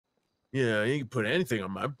Yeah, you can put anything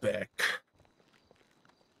on my back.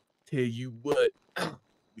 Tell you what,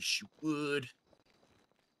 wish you would.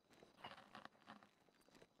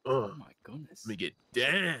 Oh my goodness. Let me get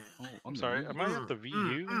down. Oh, I'm sorry. Am I at the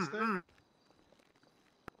VU instead?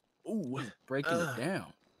 Ooh, breaking it down.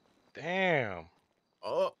 Damn.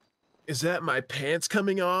 Oh, is that my pants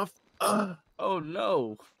coming off? Oh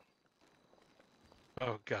no.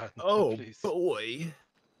 Oh God. No, Oh please. boy.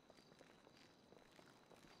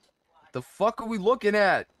 The fuck are we looking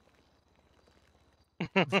at?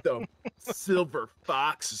 The silver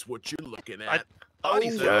fox is what you're looking at.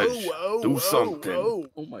 Judge, do something.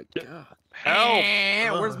 Oh my God.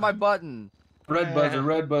 Help! Where's my button? Red buzzer,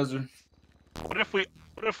 red buzzer. What if we?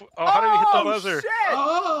 Oh, how did we hit the buzzer? Shit!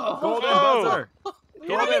 Oh! Golden Oh! buzzer.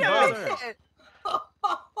 Golden buzzer.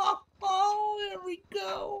 Oh, there we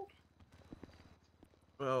go.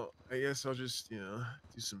 Well, I guess I'll just, do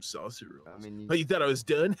some saucy rolls. I mean, Oh, you thought I was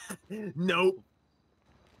done? Nope.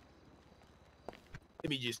 Let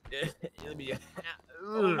me just, let me.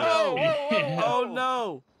 Oh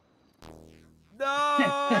no.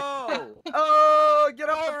 No. Oh, get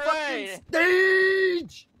off All the right. fucking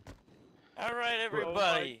stage! All right, Oh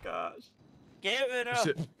everybody. my gosh. Give it up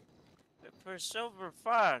for Silver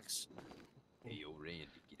Fox. Hey, yo, Randy,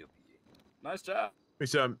 get up here. Nice job. Wait,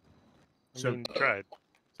 so Tried.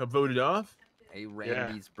 I'm voted off? Hey,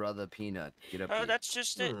 Randy's brother Peanut, get up Oh, here. that's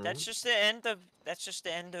just it. That's just the end of. That's just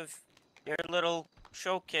the end of your little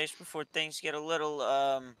showcase before things get a little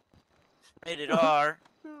rated R.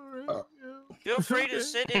 Feel free to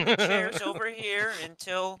sit in the chairs over here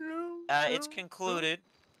until it's concluded.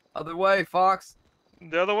 Other way, Fox.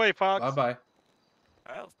 The other way, Fox. Bye-bye.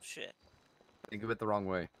 Oh shit. Think of it the wrong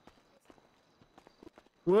way.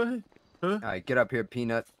 What? Huh? All right, get up here,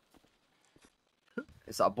 Peanut.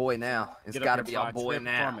 It's our boy now. It's Get up gotta here, be our Fox. boy Great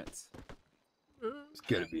now. performance. It's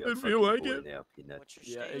gotta be our I feel like boy it. now, Peanut. What's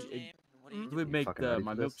your Yeah, stage name? What do you It do? would make fucking ready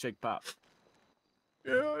my for this? milkshake pop.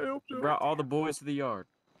 Yeah, I hope so. Brought all the boys to the yard.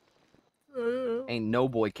 Ain't no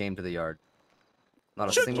boy came to the yard. Not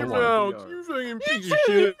a Shut single your one. mouth, you fucking piece of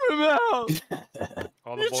shit. All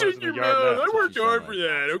the You boys shut in your the yard mouth. left. I worked you hard sound for like.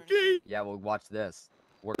 that, okay? Yeah, well, watch this.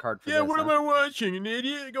 Work hard for Yeah, this, what huh? am I watching? An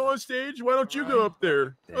idiot? Go on stage? Why don't you go up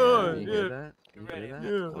there? Damn, you hear Yeah. that? You Ready. hear that?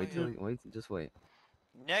 Yeah. Wait till, just wait.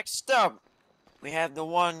 Next up, we have the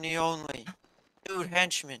one, the only, Dude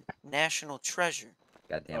Henchman, National Treasure,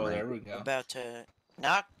 Goddamn Oh, right. there we go. about to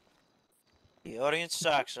knock the audience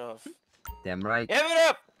socks off. Damn right. Give it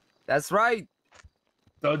up! That's right.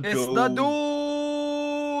 The It's the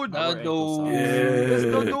dude. The dude. It's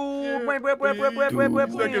the dude. Wait, wait, wait, wait, wait, wait, wait.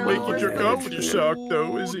 It's not gonna make you jerk off with your sock,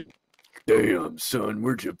 though, is it? Damn, son,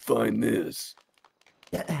 where'd you find this?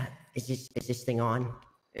 Is this thing on?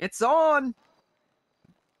 It's on.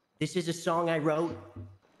 This is a song I wrote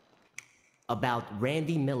about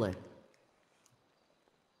Randy Miller.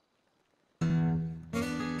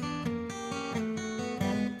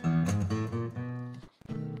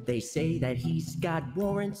 They say that he's got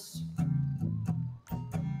warrants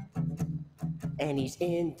and he's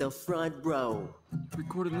in the front row.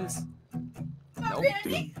 Recording this? Nope.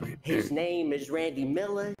 His name is Randy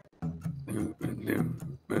Miller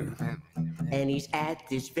and he's at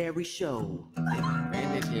this very show.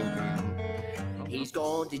 He's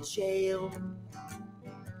going to jail.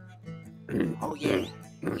 Oh yeah,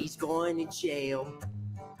 he's going to jail.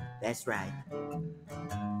 That's right.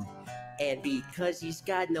 And because he's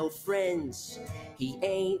got no friends, he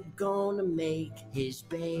ain't gonna make his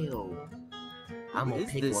bail. I'm Who gonna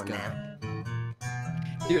is pick this one guy?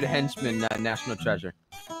 now. Dude, henchman, national treasure.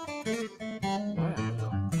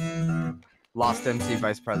 Lost MC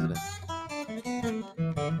vice president.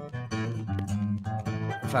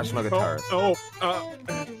 Professional guitarist.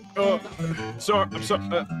 Sorry, I'm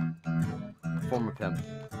sorry. Former pimp.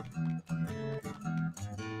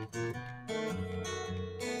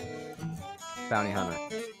 Bounty hunter.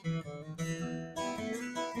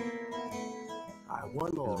 Alright,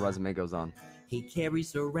 one more. His resume goes on. He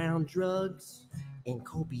carries around drugs in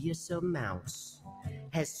copious amounts.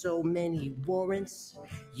 Has so many warrants,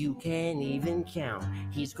 you can't even count.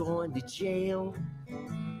 He's going to jail.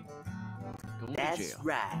 Going That's to jail.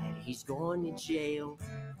 right, he's going to jail.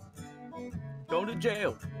 Going to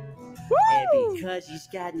jail. And because he's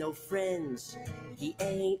got no friends, he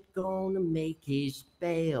ain't gonna make his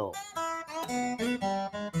bail.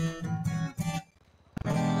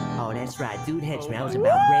 Oh, that's right, Dude Henchman. That was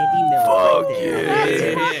about Randy Miller. Fuck right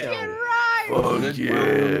there. Fuck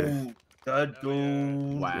yeah. The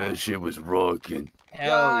dude. Wow. That shit was rocking. Hell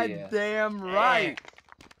God yeah. damn right.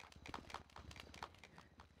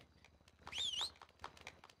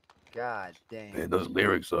 God damn. Man, those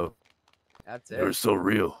lyrics, though. That's They were it. so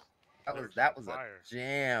real. That was a Fire.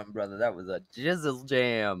 jam, brother. That was a jizzle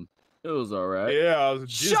jam. It was all right. Yeah, I was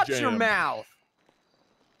just Shut your mouth.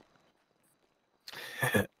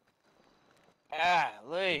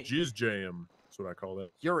 Golly. Jizz jam. That's what I call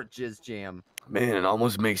that. You're a jizz jam. Man, it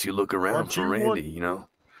almost makes you look around Aren't for you one? Randy, you know?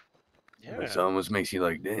 Yeah. It almost makes you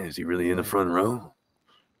like, damn, is he really in the front row?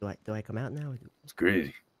 Do I come out now? It's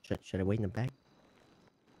crazy. Should I wait in the back?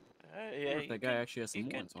 I Yeah, wonder if you that guy can- actually has some you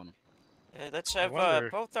can- warrants on him. let's I have wonder-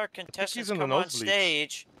 both our contestants in the come on nosebleeds.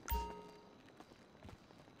 stage.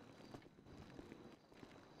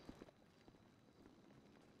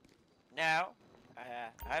 Now,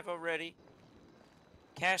 I've already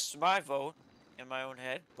cast my vote in my own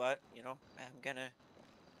head, but, you know, I'm gonna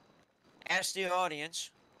ask the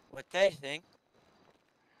audience what they think.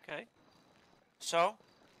 Okay? So,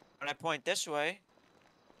 when I point this way,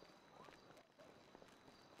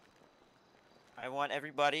 I want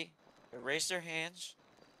everybody to raise their hands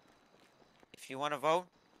if you want to vote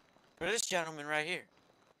for this gentleman right here.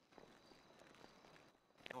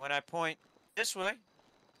 And when I point this way,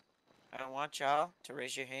 I want y'all to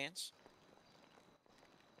raise your hands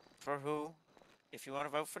for who, if you want to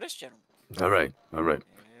vote for this gentleman. All right. All right.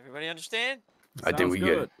 Everybody understand? I think Sounds we get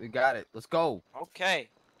good. it. We got it. Let's go. Okay.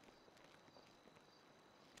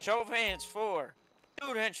 Show of hands for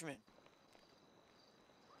Dude Henchman.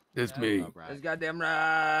 It's That's me. all right. That's goddamn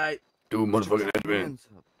right. Dude, motherfucking headband. Hands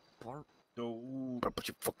up, Bart. Dude. Put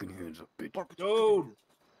your fucking hands up, bitch.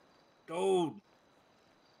 Dude.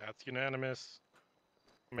 That's unanimous.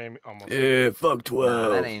 Maybe almost. Yeah, fuck Nah,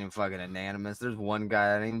 12. that ain't even fucking unanimous. There's one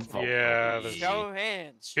guy that ain't even Yeah, there's Show of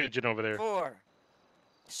hands pigeon over there. for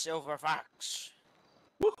Silver Fox.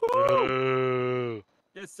 Ooh.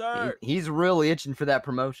 Yes, sir. He's really itching for that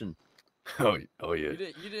promotion. Oh yeah. You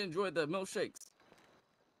didn't enjoy the milkshakes.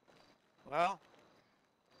 Well,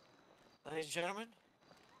 ladies and gentlemen,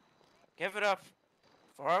 give it up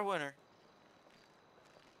for our winner,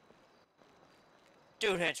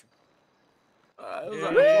 Dude Henchman. It was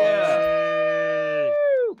Yeah. yeah.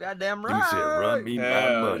 Woo, goddamn You right. said run me my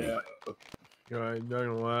Hell money. yeah. I'm not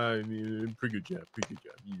gonna lie, I mean, pretty good job. Pretty good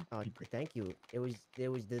job. Oh, thank you. It was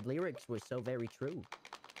the lyrics were so very true.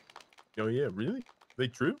 Oh yeah, really? They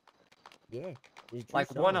true? Yeah. it was a true Like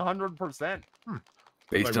song. 100%.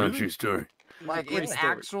 Based Like, on really? true story. Like great it's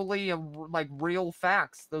story. actually like real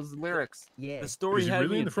facts. Those lyrics. Yeah. The story Is he had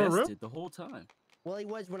really me in the front row? invested the whole time. Well, he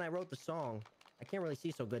was when I wrote the song. I can't really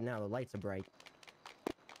see so good now. The lights are bright.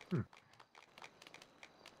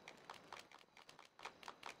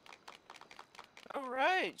 All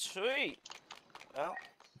right, sweet. Well,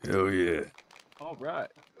 Hell yeah. All right.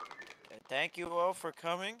 thank you all for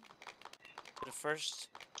coming to the first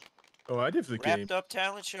Oh, I definitely came. wrapped up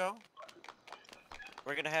talent show.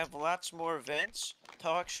 We're gonna have lots more events,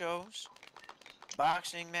 talk shows,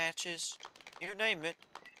 boxing matches, you name it,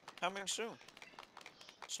 coming soon.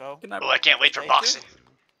 So, Can I, Oh, I can't wait for Stay boxing.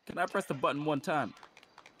 can I press the button one time?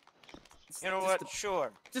 you know Just what? the-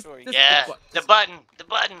 Sure, just- sure. you just- Yeah, bu- the button, the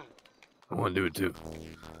button. I want to do it too.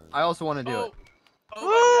 I also want to do it.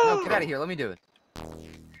 Oh my No, get out of here. Let me do it.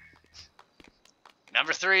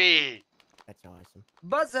 Number 3. That's awesome.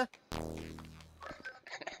 Buzzer. That's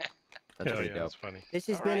Hell pretty yeah, dope. that's funny. This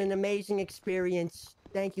has All been right. an amazing experience.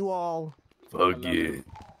 Thank you all. Fuck yeah.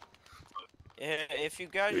 If you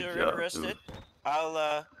guys Good are job, interested,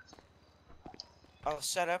 I'll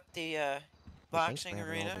set up the thanks boxing for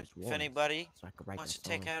having all arena. those If warrants, anybody so I could write wants that to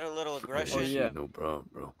take song. out a little Oh, aggression, yeah. No problem,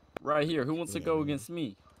 bro. Right here. Who wants to go Yeah. against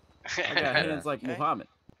me? I got hands like Okay. Muhammad.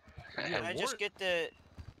 can I just get the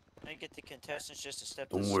contestants just to step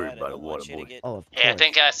to Don't the worry side? I about don't it, want water you to boy. get. Oh, of Hey, I course.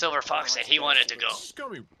 think Silver Fox said he wanted to go.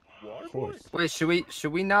 Scummy water Of boy. course. Wait,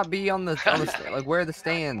 should we not be on the like where are the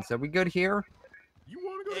stands? Are we good here? You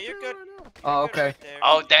wanna go Yeah, you're down good. right now? Oh, You're good okay. right there.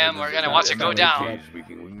 Oh, damn, There's we're a- gonna watch there's it go no down. cages, We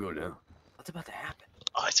can go down. What's about to happen?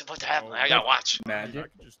 Oh, it's about to happen. Oh, I gotta watch. I Magic.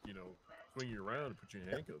 could just, swing you around and put you in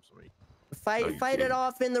handcuffs. I mean, Fight Oh, you it kidding.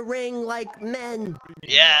 off in the ring like men.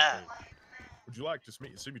 Yeah. Would you like to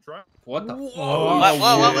see me try? What the? Whoa.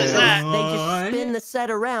 What was that? They just spin the set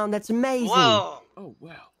around. That's amazing. Whoa. Oh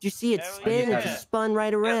wow. Did you see it Hell spin? It yeah. just spun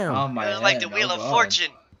right around. Oh my It was like the head, Wheel oh of God.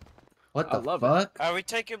 Fortune. What I the love it. fuck? Are we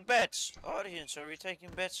taking bets, audience? Are we taking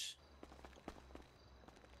bets?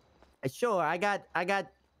 Sure, I got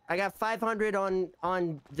 500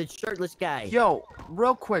 on the shirtless guy. Yo,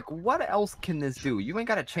 real quick, what else can this do? You ain't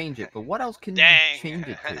gotta change it, but what else can Dang. you change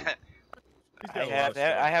it to? He's I got a lot have of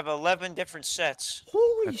stuff. I have 11 different sets.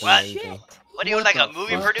 Holy That's What? shit. What are you, What like the a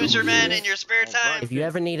movie fuck? producer, man, Dude. in your spare time? If you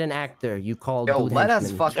ever need an actor, you call Yo, Dude let us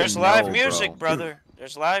Henchman. fucking There's know, live bro. music, brother.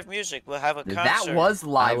 There's live music. We'll have a concert. That was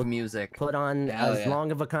live would music. Put on Hell as yeah.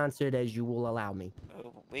 long of a concert as you will allow me.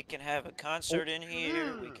 We can have a concert in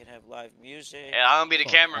here. We can have live music. Yeah, I'm gonna be the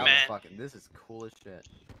Fuck, that was cameraman. fucking- This is cool as shit.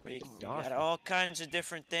 We got all kinds of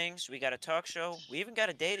different things. We got a talk show. We even got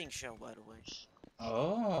a dating show, by the way.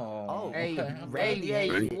 Oh. Hey, okay.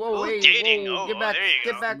 hey, whoa, Ooh, hey, dating. whoa, Oh, get back, there you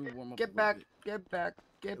get go. back, get back, get back,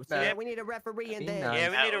 get Yeah, back. we need a referee in Be there. nice. Yeah,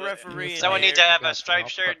 we need a referee. in Someone here. needs to have a Gotcha, striped I'll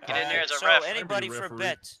shirt. put- Get in there as a So ref. anybody Maybe a for referee.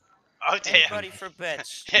 bets? Oh damn! Anybody for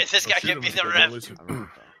bets? This guy shoot could him be if the they don't ref. listen. All right, bro.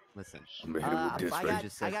 Listen. I'm gonna hit him with this I right. got- He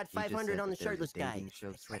just said- I got he just 500 on the said that there's shirtless guy. dating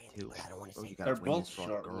shows That's for it right, too. but I don't wanna Bro, say you it. gotta They're swing both this for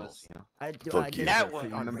shirtless. girls, you know? Fuck did yeah. That it one. for-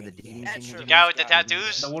 You remember the on dating That thing? shirt The we guy did? with the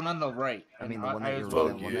tattoos? The one on the right. I mean, the And one that I your was Fuck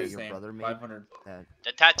looking the one at yeah. that the your same. brother made. 500. That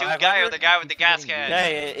The tattooed guy or the guy with the gas keep forgetting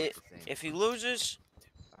can? you. Hey, It's the same. if he loses,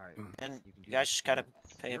 All right, then you can you do guys this. just gotta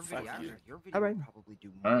pay Your a video, 500. your video All right. would probably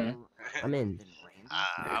do All right. more I'm in. than Randy's.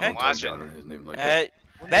 I'm Okay. Don't talk watching. down on his name like that.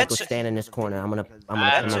 Uh, Go Bets. stand in this corner. I'm gonna That's come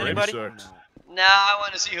Randy over. anybody? sucks. Nah, I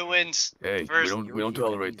want to see who wins. Hey, First- we don't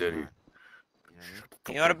tolerate that here.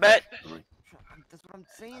 You wanna bet? That's what I'm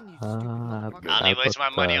saying, you Uh, stupid I'll motherfucker. need waste my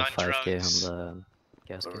money on 5K drugs. on the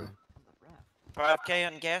gas Alright. can. 5K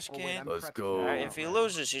on gas Oh, wait, can. I'm Let's prepped. go. Alright, if he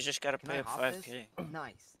loses, you just gotta Can I pay a hop this? 5K.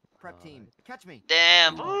 Nice. Prep team. Catch me.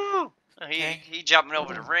 Damn. Woo. Okay. He jumping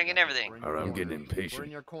over the ring and everything. We're in your Alright, I'm corner. getting We're in impatient.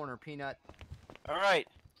 your corner, Peanut. Alright.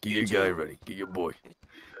 Get your guy ready. Get your boy.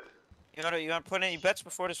 You wanna put any bets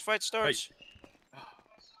before this fight starts?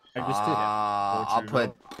 I just did. I'll you put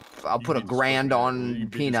know, I'll You put a beat this grand fucking- on you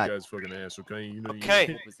beat Peanut. This guy's fucking ass, okay? You know,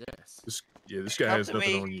 Okay. What was this? This guy Come has to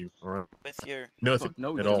nothing me. on you. All right, With your nothing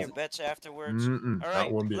No, at you all. your bets afterwards. Mm-mm, All not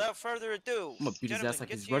right. one bit. Without further ado, I'm gonna beat his gentlemen, ass like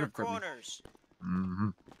get he's to your running from me. corners. Mm-hmm.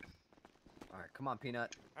 All right, come on,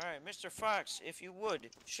 Peanut. All right, Mr. Fox, if you would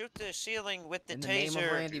shoot the ceiling with the In the name of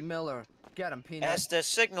taser Randy Miller, get him, Peanut. as the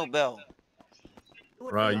signal bell.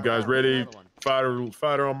 Right, you guys ready?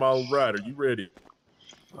 Fighter on my right. Are you ready?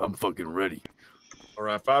 I'm fucking ready. All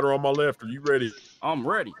right, fighter on my left. Are you ready? I'm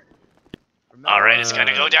ready. All right, it's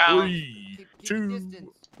gonna go down. 3, Keep 2, your distance.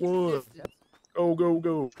 1. Distance. Go, go,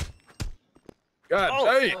 go. God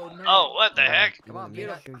Oh. damn. no. Oh, what the heck? Come on,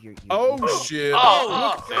 Peanut. Oh, shit.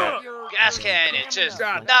 Oh, Look, your- gas your can. It's just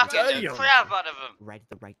God knocking the damn. crap out of him. Right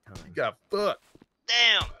at the right time. You got fucked.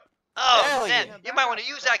 Damn. Oh, Hell man, yeah. you might want to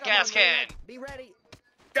use that gas can. Be ready.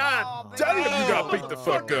 God damn, you got beat the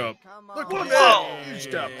fuck up. Look at Whoa. that. You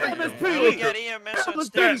just got beat We the fuck got up. EMS on Look,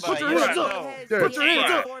 standby. put your Yes hands or up. no? That's your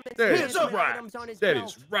hands right. That is Performance right. items on his That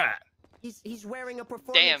belt. is right. He's wearing a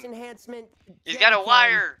performance Damn. enhancement. He's got a Jackie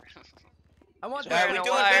wire. I want Wearing Are we a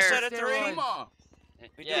doing wire. best out of 3? Come on.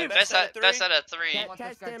 We Yeah, doing best out of 3. Cat- I want this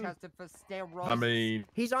Test guy him. tested for steroids. I mean,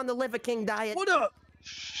 He's on the Liver King diet. What up?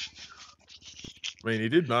 he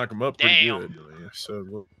did knock him up pretty Damn. good. Man. So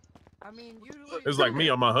well, I mean, usually. it was like me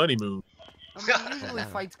on my honeymoon. I mean, usually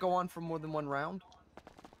fights go on for more than one round.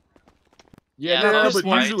 Yeah, Yeah, not Yeah, this but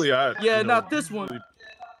one. usually I. Yeah, you know, not this one. usually,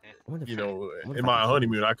 I wonder if You I- know, wonder in if I my can-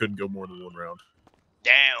 honeymoon, I couldn't go more than one round.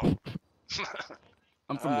 Damn.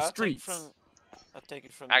 I'm from the I'll take streets. I'll take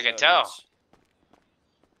it from I the can tell. audience.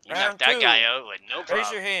 You Round knocked that 2. guy out with no Raise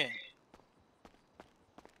problem. your hand.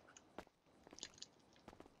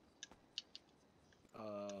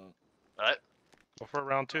 What? Go for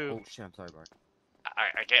round 2. Oh shit! I'm sorry, Bart.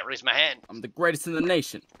 I can't raise my hand. I'm the greatest in the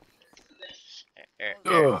nation. Here.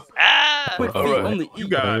 Ugh. Ah! Quick All feet right. only You eat.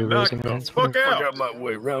 got Are you knocked raising the hands? fuck Fuck out. out my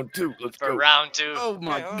way. Round 2. Let's For go. round 2. Oh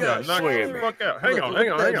my Okay, hold You got on. gosh. knocked Swing the me. fuck out. Hang on, Look,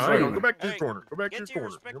 hang on, look hang at on, that hang on. swing. Go back to your Hey, corner. Go back to Get your to your corner.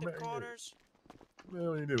 Go respective back. corners. What the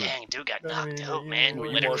hell are you doing? Dang, dude got Yeah, knocked yeah, out, yeah, man. yeah,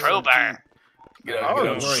 With yeah. a crowbar. Get out, I'll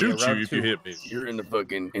get out. shoot you round if you 2. hit me. You're in the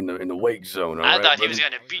fucking in the wake zone. All I right, thought he buddy? was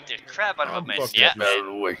gonna beat the crap out of I'm him, man. fucked Yeah, up. Get out of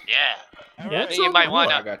man. the way. Yeah. Yeah, You might I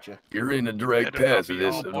wanna. got you. You're in the direct Better not path of be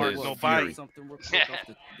this all of bark, this no fury. bite. Something real quick off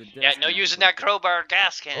the Yeah, desk no now. using that crowbar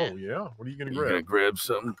gas Oh can. yeah. What are you gonna You gonna grab? grab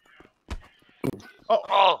something?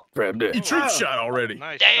 Oh, Grab that. You trick shot already.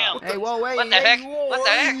 Nice damn. shot. Hey, whoa, hey, What the hey, heck? whoa, What the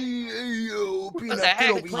heck? Hey, yo, Peanut, the heck? get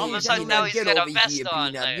over All of here, a sudden Peanut, now he's get got a over vest here,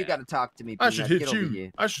 on Peanut. there. You gotta talk to me, I Peanut. should Get hit over you.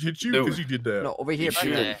 here. I should hit you Do because it. you did that. No, over here, You should.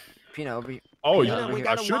 Peanut. Peanut, over here. Oh, Peanut, yeah. we I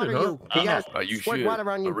got a shouldn't, water huh? you. We got You sweat should. water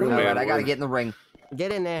on you. A real Peanut. man Alright, I gotta would. get in the ring.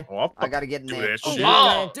 Get in there. Oh, I'll I gotta get in do there. that Oh, shit.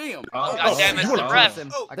 Oh. damn. Oh, God damn it, you the wanna ref. juice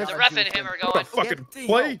him? I The gotta ref juice and him him. are You wanna going. fucking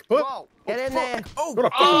play? What? Whoa, Get in there. Oh, You wanna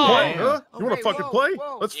Oh. fucking play, huh? You wanna Okay, fucking whoa, play?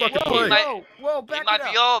 whoa. Let's Yeah, fucking he play. might- Whoa, back might it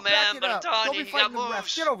up. be old, man, Back it but I'm up. telling Don't you, be he got fighting the refs.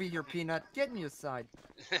 moves. Get over here, Peanut. Get in your side.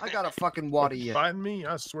 I gotta fucking water you. Fighting me?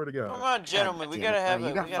 I swear to Come God. on, gentlemen. We damn gotta it. have You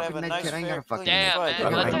a got we gotta have a fucking nice med kit. I ain't fair gotta fucking clean Damn, fight.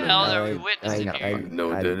 man. What the hell are we I witnessing got- here? know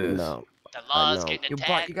what that is. No. The law's know. getting You bought.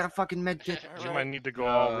 attacked. You got a fucking med kit. You might need to go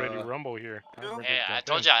all ready Uh, rumble here. I'm ready to Yeah, I jump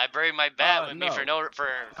told in. you I buried my bat with me for no. for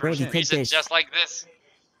Randy, take reasons this. just like this.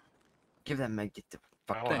 Give that med kit to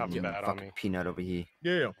I don't fucking, have a you bat on fucking me. peanut over here.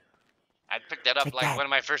 Yeah. I picked that up Take like that. one of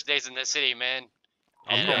my first days in the city, man.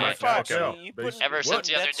 I'm And, going Yeah, back to fuck check it out. out. You basically. putting- Ever you since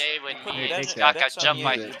putting the other bets- day when you putting me and bets- Scott got bets on jumped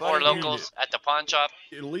by you. You four buying locals at the pawn shop,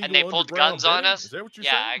 Illegal and they pulled underground guns on betting? us. Is that what you're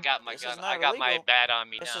Yeah, saying? I got my This gun. is I not got my illegal. bat on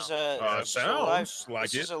me This now. is a Sounds like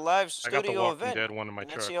this it. is a live I got the studio Walking event. Dead one in my And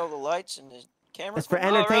then truck. see all the lights and the camera. It's for going.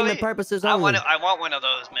 entertainment really? purposes I only. want one of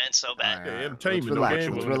those, man, so All bad. right, Yeah, all right. entertainment, Let's no relax.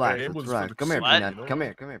 gambling, Let's no relax. gambling Let's for the relax. Come here, What? peanut. Come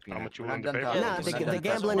here. Come here, peanut. much you We're not willing to done pay for talking. it? Nah, Yes. the We're not done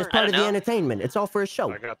gambling is talking. I part of don't the know. entertainment. It's all for a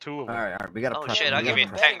show. I got two of All them. right, all right. We gotta Oh prep. shit, him. I'll We give gotta you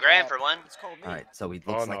prep 10 him. grand for one. It's called me. All right, so he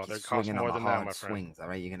Oh, looks no, like they he's cost swinging more on the than that, my hard friend. swings. All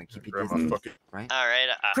right, you're gonna keep your Grab my distance, fucking. right? All right.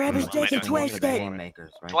 Grab his Swing dick and on the twist it.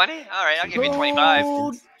 haymakers, right? 20? All right, I'll So give you you 25.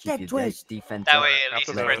 Gold keep dick your twist. defense That up. way, at least After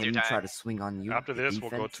it's that- worth Let your him try time. to swing on you. After the this, we'll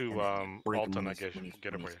go defense, to, and then you break him Alton, when I he's- guess when you he's- can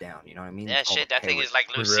get when away. he's down. You know what I mean? Yeah, It's called shit, a that thing parry. is like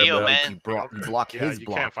grab Lucille, that. man. You block Yeah, his you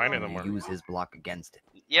block. can't find it and anymore. you use his block against it.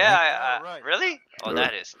 Yeah, Alright. really? Oh,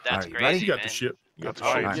 that's Alright, you ready? crazy, You got man. the shit. You got That's the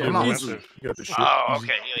why shit. it's Alright, so come on. expensive. You got the shit. Oh, Easy-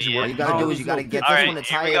 okay, easy yeah, All work. you gotta do is you gotta get All this right, one to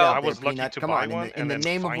here tie we it go. up. I there, was lucky Peanut. to Come buy on, one in and the then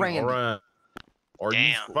name of find Randy. All right. Are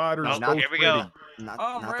you Damn. fighters No, both here we go. ready? Not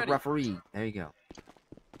I'm the ready. referee. There you go.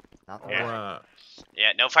 Not the All Yeah. right.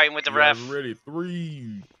 Yeah, no fighting with the You ref. guys ready?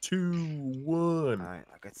 3, 2, 1. All right,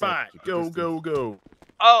 like I said, Fight. keep your Go, distance. go, go.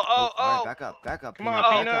 Oh, All right, oh. back up, back up. Come Peanut,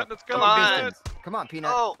 on, back Peanut. up. Let's go, Come on. Distance. Come on,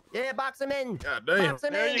 Peanut. Oh, Yeah, box him in. God damn. Box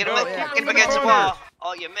him There in. you get go. him, Yeah, get put him him in the against the corner. wall.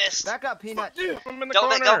 Oh, you missed. Back up, Peanut. I'm in the Don't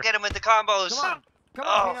corner. get him with the combos. Come on, come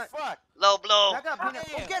Oh. on, Peanut. Fuck. Low blow. Back up, Peanut.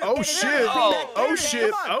 Get him, Oh get him, shit. get him, Oh. Peanut. Oh There it shit.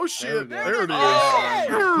 is. Oh shit. There There we it go. is.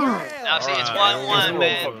 Yeah. Now see, it's Alright, 1-1,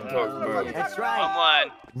 man. Fucking talking about. That's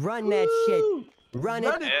right. 1-1. Run that shit. Run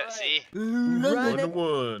it. Yeah, see? Run 1 to it.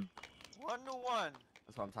 1. 1-1.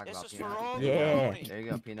 That's what I'm talking This about, is for Peanut. all Yeah. the There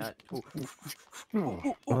you go, Peanut.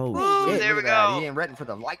 Ooh, Oh shit. There we look at that. go. He ain't ready for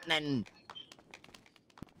the lightning.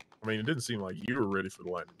 I mean, it didn't seem like you were ready for the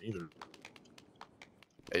lightning either.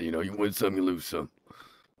 Hey, you know, you win some, you lose some.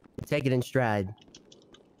 Take it in stride.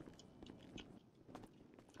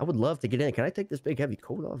 I would love to get in. Can I take this big heavy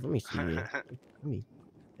coat off? Let me see.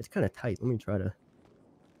 It's kind of tight. Let me try to.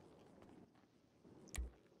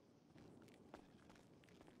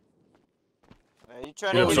 Are you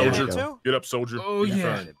trying Get to up, get in soldier. there too? Get up, soldier. Oh, You're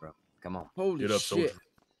yeah. fine. Shit, bro. Come on. Holy Get up, shit. soldier.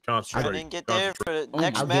 I Concentrate. didn't get there for the Oh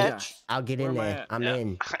next my match. I'll get Where in am I there. at? I'm Yeah.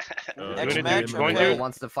 in. Next Unity, match, you going okay. to? Who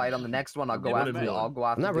wants to fight on the next one? I'll go Get after. in. I'll go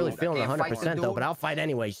after. I'm not the really dude. I feeling can't fight the 100% though, dude. but I'll fight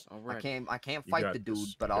anyways. Alright. I can't You fight got the dude,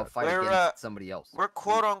 this. but You I'll got fight this. against somebody else. We're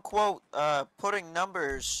quote unquote putting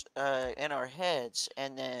numbers in our heads,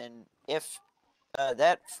 and then if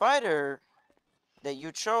that fighter that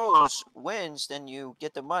you chose wins, then you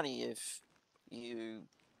get the money. If you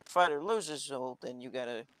fighter loses, so then you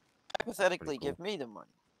gotta hypothetically cool. give me the money.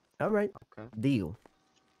 All right. Okay. Deal.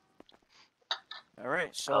 All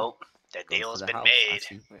right, so Oh, the Goes deal to has the been house, I made.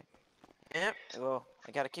 see. yep. Well,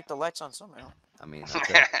 I gotta keep the lights on somehow. I mean, that's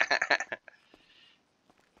it.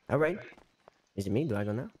 All right. Is it me? Do I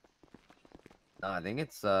go now? No, I think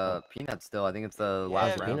it's Peanut still. I think it's the Yeah,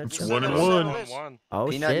 last Peanut round. we Peanuts. still 1 and gotta 1. settle this. 1-1. Oh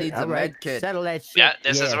Peanut shit. needs a All right. med kit. Settle that shit. Yeah,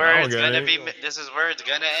 this is where it's Okay. gonna be. This is where it's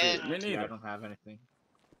gonna end. Me Yeah, I neither. don't have anything.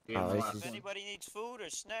 Oh, Game this last is- If one. anybody needs food or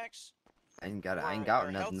snacks, I ain't got Or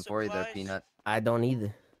nothing health for you there, supplies? Peanut. I don't either.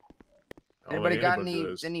 I don't Anybody think got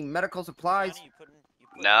anybody any does. medical supplies? Johnny, you putting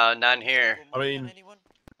No, none here. local I money on mean- anyone?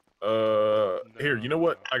 Here, you know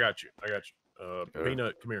what? I got you. Yeah.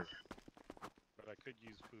 Peanut, come here. But I could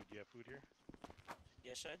use food. Do you have food here?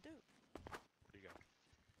 Yes, I do. What do you got?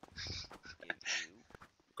 Give you.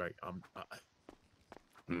 Okay,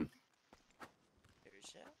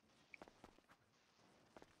 There's that.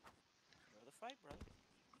 Go the fight, brother.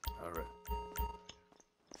 All right.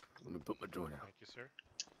 Let me put my joint out. Thank you, sir.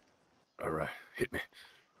 All right, hit me.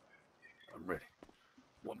 I'm ready.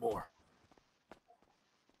 One more.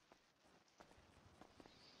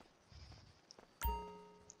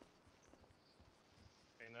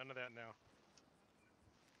 Hey, none of that now.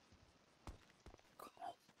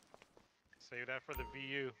 Save that for the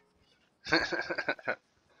VU.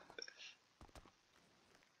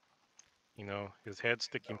 You know, his head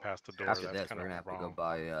sticking past the door. After That's this, kind we're of gonna have to go wrong.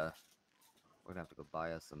 buy. We're gonna have to go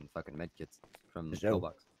buy us some fucking med kits from the So-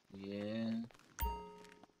 pillbox. Yeah.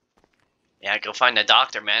 Yeah, go find the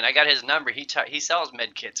doctor, man. I got his number. He sells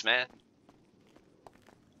med kits, man.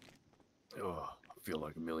 Oh, I feel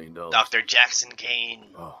like $1 million. Dr. Jackson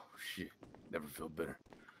Kane. Oh shit, never felt better.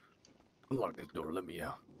 Unlock this door. Let me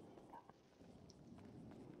out.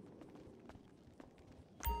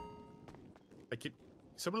 Hey,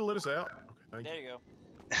 somebody let us out. Okay, thank There you. you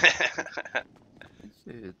go.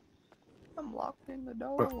 Shit. I'm locked in the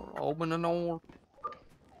door. Open the door.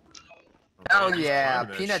 Oh yeah,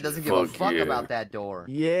 Peanut doesn't give a Fuck fuck yeah. about that door.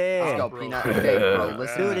 Yeah. Let's go, bro. Peanut. Okay, bro,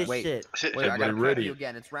 listen. Do this Wait, shit. wait, I gotta Everybody prep ready? you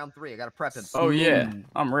again. It's round 3. I gotta prep him. Oh yeah,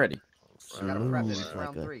 I'm ready. I gotta prep him. It's Smooth,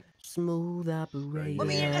 round like a 3. Smooth operator. Let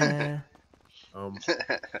me in.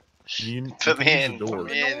 You Put me use in. the Put door.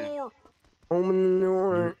 me in. Open the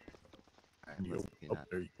door. Alright, You listen, oh, Peanut.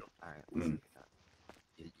 there you go. Alright, listen,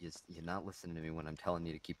 Peanut. You're not listening to me when I'm telling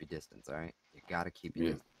you to keep your distance, alright? You gotta keep your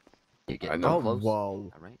Yeah. distance. You I get too know. Oh, close.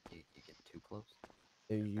 whoa. Alright? You get too close.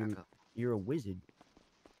 You, Back up. you're a wizard.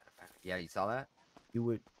 Yeah, you saw that? You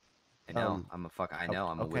would. I know. Um, I know.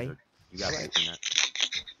 I'm a okay. wizard. You got this, Peanut.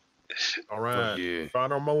 All right. yeah.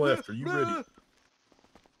 Fight on my left. Are you ready?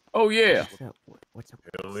 Oh yeah. What's up? What's up?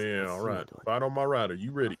 Hell yeah. What's All Cena right. doing? Fight on my right. Are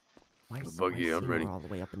you ready? Why is, Fuck why yeah, is I'm Cena ready. all the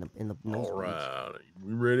way up in the All nosebleeds? right.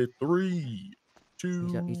 We ready? 3,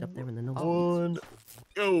 2, He's up there in the nosebleeds. 1,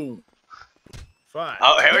 go. Fight.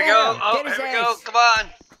 Oh, here we Yeah, go. Oh, get his here we go. ass. Come on.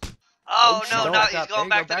 Oh, shit. no, Don't now back he's up. There going you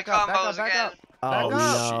back go. to the Back up, back combos up, back again. up. Oh Back up.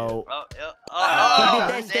 no! Oh, yeah. Oh,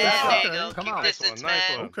 Oh, keep there distance. you go. Come Keep on. distance, Nice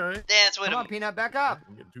man. one. Okay. Dance with Come on, him. Peanut, back up.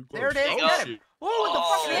 I'm getting too close. There it is. There you Get go. him. Oh, with the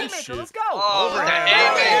Oh, fucking haymaker. shit. Let's go. Oh, with the Overhand.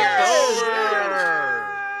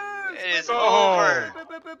 haymaker. It is Oh. over.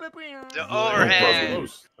 The That overhand.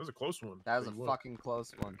 was a close one. That was a Pretty low. fucking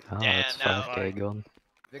close one. Damn, no. 5K going.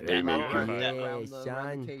 Victor, Haymaker. around the- Yeah, around the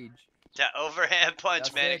son. cage. That overhand punch,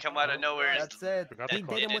 That's man, it. come out of nowhere. That's it. Forgot He the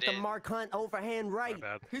did him Hit with it the in. Mark Hunt overhand My right.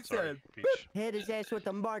 bad. He Sorry, said, Peach. Hit his ass with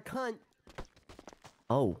the Mark Hunt.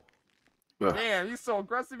 Oh, Damn, he's so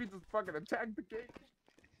aggressive. He just fucking attacked the cage.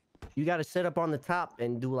 you gotta sit up on the top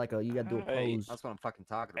and do like a. You gotta do a Hey. pose. That's what I'm fucking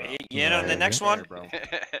talking about. You in on the next one? Bro.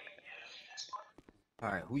 All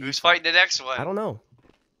right, who you Who's fighting the next one? I don't know.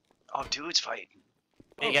 Oh, dude's fighting.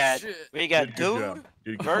 We got You got did a good dude job.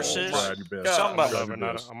 You did a good job. versus Tried your best. somebody. You tried your Lover,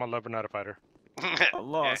 not best. I'm a lover, not a fighter. I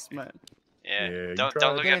lost, man. Yeah. you Don't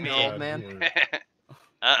tried look your at me. old best. man.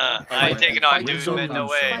 Yeah. I ain't taking on dudes, Fight man. No zone.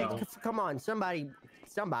 way. Come on, somebody.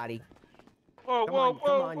 Whoa, Come whoa, on, whoa,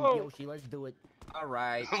 come on, whoa. Yoshi. Let's do it. All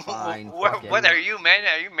right, fine. What, fuck it. what are you, man?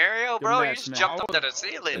 Are you Mario, Good bro? You match, just man. jumped up to the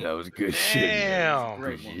ceiling. That was good shit. Man. Damn.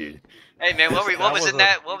 Appreciate it. Hey, man, what That was was in a-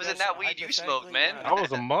 that? What was in guys that weed you smoked, man? That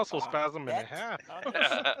was a muscle spasm and a half.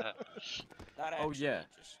 Oh yeah.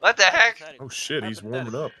 What the heck? Oh shit, he's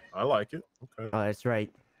warming up. I like it. Okay. Oh, that's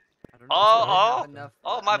right. I don't know if I have enough-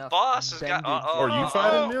 Oh, my enough boss has got. bendage. Are you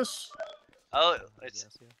fighting this? Oh, it's.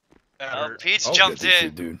 Oh, Peach Oh, jumped Got this in.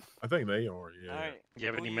 shit, dude. I think they are. Yeah. Alright. You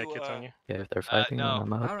have any med kits on you? Yeah, if they're fighting, no.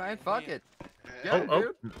 then I'm out. All right, fuck it. Oh, Yeah, oh,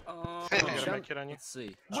 dude. You got a med kit on you? Let's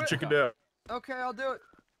see. chickened out. Okay, I'll do it.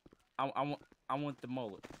 I want the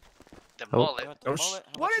mullet. The Oh. mullet. Oh,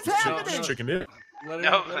 What is Chick- happening? Chicken it. No,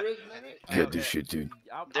 Got this shit, dude.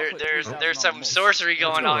 there's some sorcery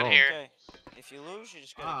going on wrong? here. Okay. If you lose, you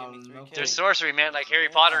just gotta give me 3K. There's sorcery, man, like Harry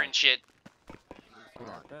Potter and shit. Hold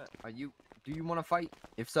on. Do you want to fight?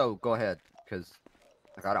 If so, go ahead. Cause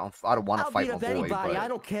like I don't want to I'll fight beat my up boy. anybody. But... I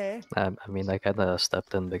don't care. I mean, I kind of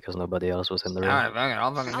stepped in because nobody else was in the All room. right, fuck it,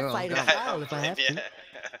 I'll fucking do I'll it. fight a child if I have to. Yeah.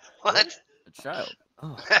 What? A child.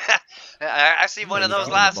 Oh, I see one of You those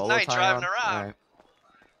got last the bolo night tie driving on? around, Alright.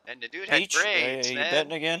 and the dude had Peach, braids, you man.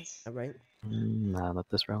 betting again? all right. Nah, not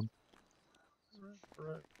this round.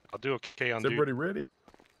 Right. I'll do a K on Is dude. everybody ready?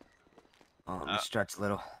 Oh, let me stretch a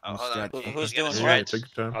little. Oh, Let me hold on. stretch. Who's He's gonna doing Yeah, what? stretch.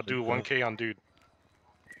 take your time. I'll take do your time. 1K on dude.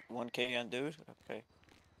 1K on dude? Okay.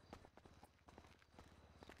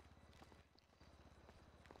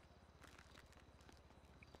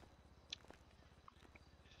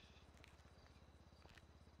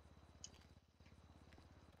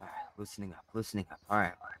 Alright, loosening up, loosening up.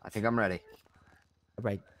 Alright, I think I'm ready. All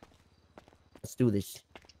right. Let's do this.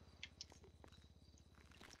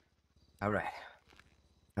 Alright.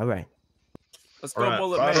 All right. Let's All go, right,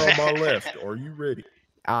 mullet fighter man. on my left. Are you ready?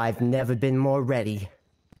 I've never been more ready.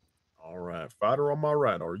 All right, fighter on my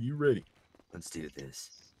right. Are you ready? Let's do this.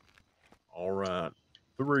 All right,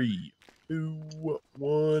 3, 2,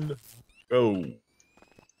 1, go.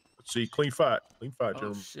 Let's see, clean fight, Oh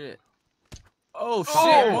gentlemen. shit. Oh shit,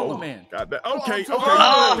 Oh, mullet man. got that. Okay, okay.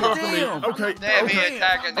 Oh, you don't have to damn. leave. Okay, Damn, he okay.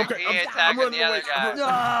 attacking the, Okay, he I'm attacking running the other away. I'm guy.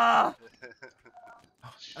 Ah!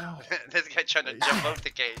 This guy trying to jump off the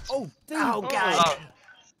cage. Oh, God. Oh,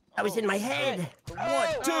 I was in my head.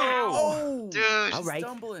 What? Dude. Oh. dude. All right.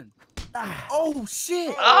 Stumbling. Ah. Oh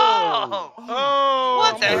shit. Oh. Oh!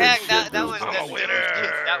 What the Oh, heck? shit, That dude. was the Oh, dude.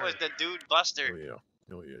 winner. That was the dude Oh buster.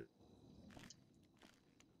 yeah, oh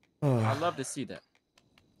yeah. I love to see that.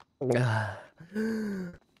 Ah.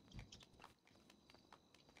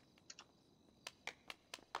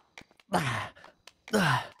 Ah.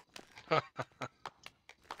 I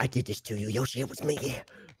did this to you, Yoshi. It was me.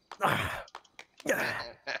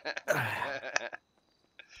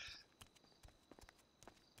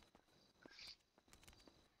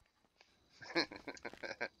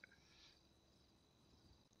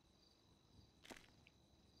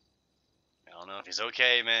 I don't know if he's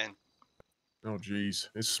okay, man. Oh, jeez.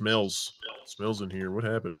 It smells. Smells in here. What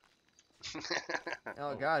happened?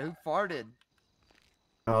 Oh God, who farted?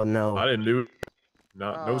 Oh no. I didn't do it.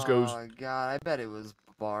 Not nose goes. Oh God, I bet it was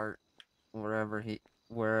Bart. Wherever he,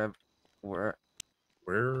 where. Where?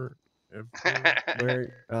 Where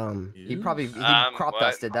He probably he crop what?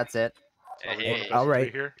 dusted. That's it. all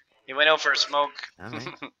right. Here. He went out for a smoke. Alright.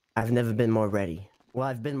 I've never been more ready. Well,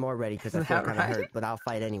 I've been more ready because I Is feel that kind of right? hurt, but I'll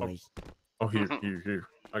fight anyways. Oh, here.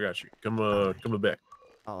 I got you. Come back.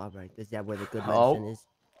 Oh, all right. Is that where the good Oh. medicine is?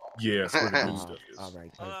 Yeah, that's where the good Oh, stuff is. all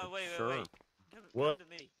right. Hold on, perfect. wait. Sure. Come What? to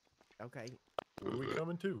me. Okay. Where are we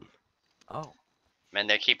coming to? Oh. Man,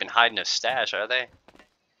 they're keeping hiding a stash, are they?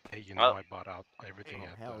 Hey, you know Well- I bought out everything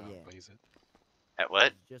Oh, at hell yeah. Blaze It. At what?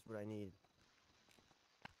 That's just what I needed.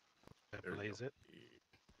 At There we Blaze go. It.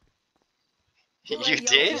 You Hooray, Yoshi,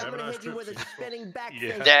 did? I'm Have a gonna nice hit you with a trip. spinning back Yeah.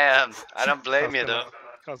 fist. Damn, I don't blame you though.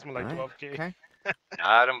 Cost me like Alright, 12K. Okay.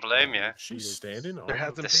 I don't blame you. She's standing on There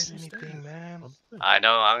hasn't the been anything, stand. man. On the thing. I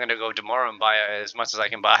know. I'm gonna go tomorrow and buy as much as I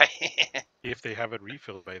can buy. If they have it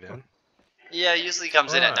refilled by then. Yeah, it usually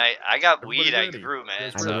comes in at Alright. night. I got Everybody weed I ready? grew,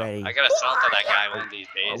 man. I'm So ready. I gotta sell to that guy one of these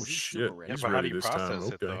Oh days. shit, Yeah, he's but how do ready you this time. process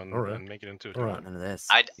it Okay, though and, all right. and make it into a All right. drug? None of this.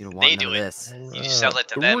 I- You don't they want none do of it. this. You sell it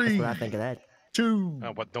to them. That's what I think of that. 2,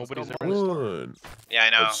 But nobody's go, ever in the store. 1. Yeah, I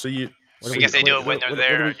know. Let's see it. What I do guess they do it when they're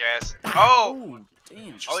there, I guess. Oh!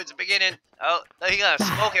 Damn. Oh, it's the beginning. Oh, he got a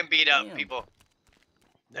smoke and beat up Damn. people.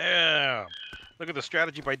 Damn. Look at the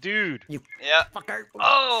strategy by dude. Yeah. Fucker.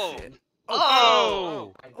 Oh!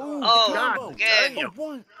 Oh! Oh! combo. Again!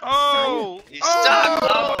 Oh! He's stuck!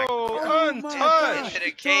 Oh! Untouched! Into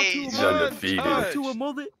the cage! He's undefeated. Untouched.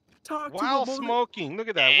 mullet. Talk While smoking. Look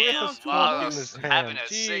at that. With Damn, a smoke while in his hand. having a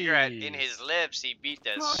cigarette in Jeez. his lips, he beat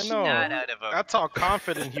the I snot know. out of him. That's how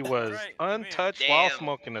confident he was. Right, come here. Untouched while Damn.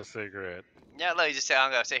 smoking a cigarette. Yeah, look, he just said,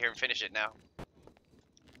 I'm gonna sit here and finish it now.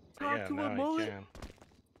 Yeah, now he can.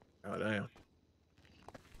 Oh damn.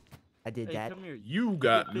 I did Hey, that. come here. You get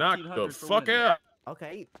got knocked the 1500 for fuck winning. out.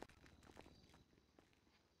 Okay.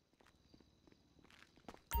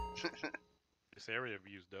 This area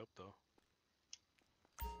views dope though.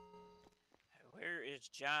 Where is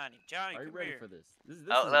Johnny? Johnny, Are you come ready here. for this? This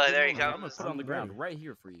Oh, is a no, good there he moment. I'm gonna comes. put it on the I'm ground ready. right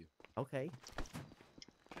here for you. Okay.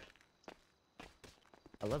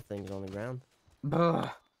 I love things on the ground. Ugh.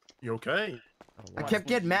 You okay? Oh, I wow. kept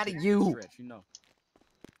getting mad at you. Stretch, you know.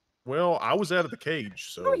 Well, I was out of the cage,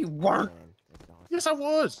 so. No, you weren't. Man, that's awesome. Yes, I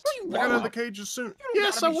was. No, you I got out of the weren't. cage as soon. You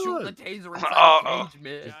Yes, I gotta be shooting was. the taser inside Uh-oh. the cage,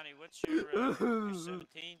 man. Johnny, what's your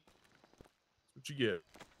 17? What you get?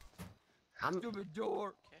 Stupid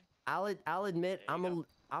door. I'll admit There you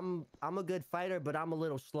I'm a good fighter, but I'm a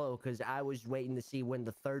little slow because I was waiting to see when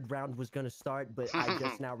the third round was gonna start, but I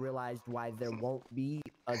just now realized why there won't be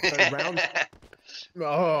a third round.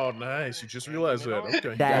 Oh, nice. You just realized that.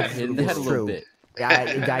 Okay. That Got hit in the head a is little true. bit.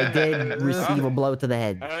 I did receive a blow to the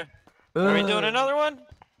head. Are we doing another one?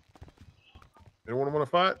 Anyone want to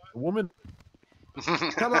fight? A woman?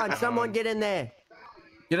 Come on, someone get in there.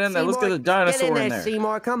 Get in there. Let's get Seymour, a dinosaur get in in there, there.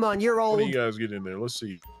 Seymour. Come on, you're One of old. you guys get in there. Let's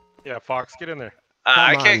see. Yeah, Fox, get in there.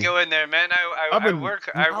 I Come can't on. go in there, man. I've I been- work.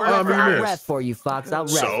 I'll I'm ref, in I'll this. ref for you, Fox. I'll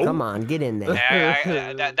ref. So? Come on, get in there.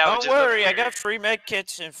 That would Don't just worry, I look got weird. free med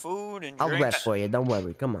kits and food and I'll drinks. ref for you. Don't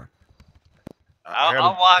worry. Come on.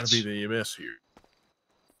 I'll watch. Gotta be the EMS here.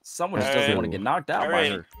 Someone just doesn't want to get knocked out by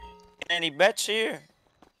Alright. her. Any bets here?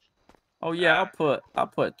 Oh yeah, I'll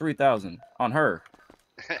put 3,000 on her.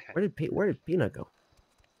 Where did Peanut go?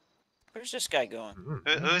 Where's this guy going?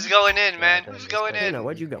 Who's going in, man? Who's going in? Peanut,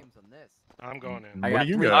 where'd you go? I'm going in. I What got do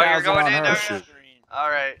you 3,000 got? Oh, you're going on in her. there? All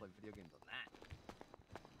right.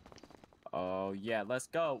 Oh yeah, let's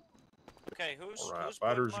go. Okay, who's All right, who's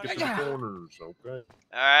fighters putting get to money the in? corners. Okay.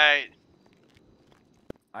 All right.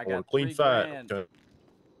 I Or a got clean 3 fight. grand Okay.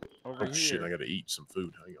 over Oh shit! I here. gotta eat some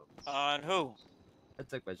food. Hang on. On who? I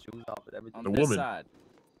took my shoes off and everything. On The this woman. side.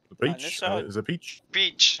 The On this peach. side. Is it peach?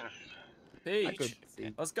 Peach. I Peach. could see.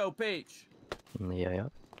 Let's go, Peach. Yeah.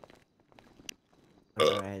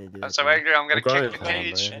 That's what I had to do. So Edgar, I'm gonna Okay. kick the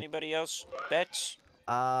cage. Anybody else bets?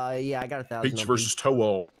 Yeah, I got 1,000. Peach on versus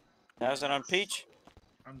Toal. 1,000 on Peach?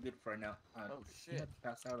 I'm good for now. Oh shit.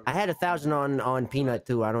 I had 1,000 on Peanut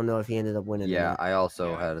too. I don't know if he ended up winning. or Yeah, not. I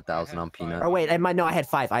also had 1,000 on Peanut. Or wait, I had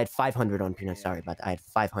 5. I had 500 on Peanut. Sorry about that. I had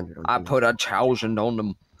 500 on I Peanut. put 1,000 on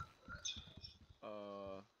them.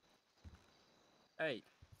 Hey,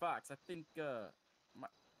 Fox, I think You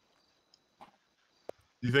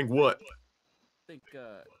think what? he's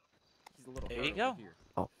a little There hurt you over go. here.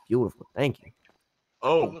 Oh, beautiful. Thank you.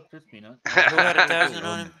 Oh, look, crispy nut. Who had 1,000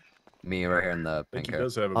 on him? Me right here in the I think pink he hair.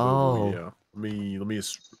 does have a boo Oh. boo. Yeah. Let me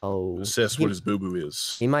Oh, assess he, what his boo boo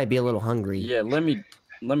is. he might be a little hungry. Yeah, let me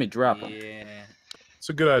drop him. Yeah. It's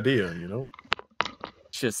a good idea, you know.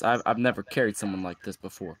 It's just I've never carried someone like this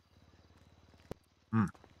before.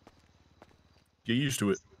 Get used to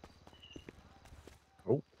it.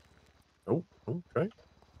 Oh, okay.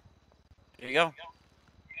 There you go.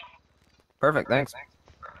 Perfect, thanks.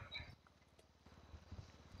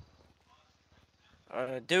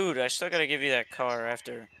 Dude, I still gotta give you that car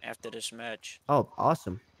after this match. Oh,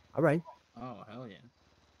 awesome. All right. Oh, hell yeah.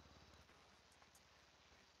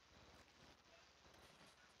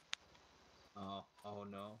 Oh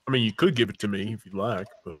no. I mean, you could give it to me if you like,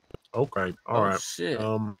 but okay, all right. Shit.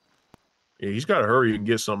 Yeah, he's got to hurry and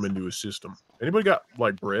get something into his system. Anybody got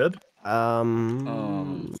like bread?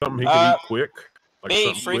 Something he can eat quick, like Me,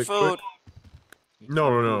 something free quick, food. quick.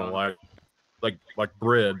 No, like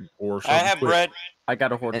bread or I something have quick. bread. I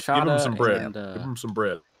got a Give him horchata some bread. and Give him some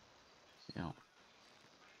bread, you know.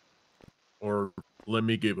 or let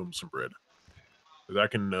me give him some bread, because I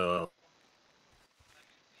can I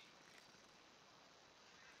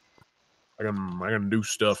can do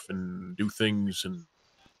stuff and do things and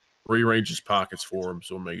rearrange his pockets for him,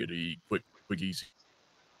 so make it quick, easy.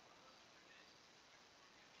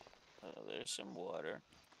 There's some water.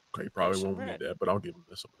 Okay, he probably some won't bread. need that, but I'll give him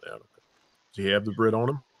some of that. Okay. Does he have the bread on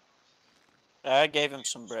him? I gave him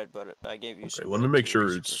some bread, but I gave you Okay, some. let me bread make too,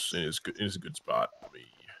 sure just it's in a good spot. Let me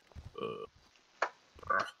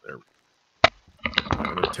there. I'm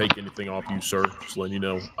not gonna take anything off you, sir. Just letting you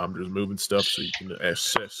know, I'm just moving stuff so you can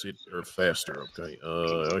access it or faster. Okay.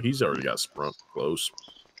 He's already got sprunk close.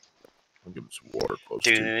 I'll give him some water close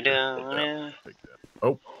too. Take that.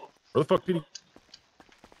 Oh, where the fuck did he?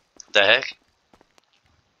 The heck?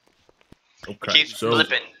 Okay, Keep so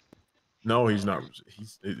flipping. no, he's not.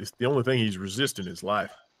 It's the only thing he's resisting is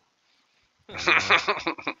life.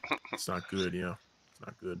 It's not good. Yeah, it's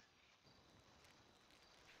not good.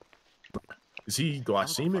 Is he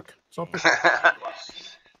glycemic? Something?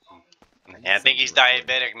 Yeah, I think he's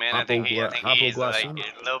diabetic, man. I think he's like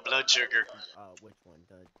Hypoglycemia? low blood sugar. Which one?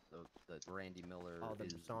 The Randy Miller. Oh, the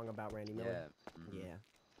song about Randy Miller. Yeah. Yeah.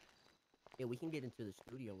 Yeah, we can get into the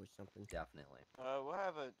studio or something. Definitely.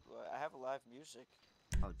 I have a live music.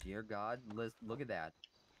 Oh dear God! Look at that.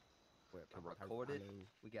 We're To record it,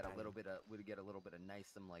 we get a little bit of nice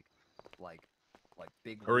some like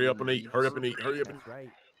big. Hurry up and eat. Hurry up and eat. Hurry up. That's right.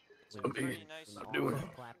 It's a pretty nice. I'm doing it.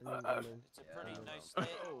 It's a pretty nice stage.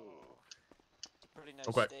 It's a pretty nice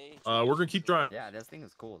Okay. stage. We're gonna keep trying. Yeah, this thing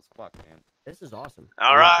is cool as fuck, man. This is awesome.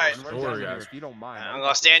 All right. Don't worry, guys. If you don't mind, I'm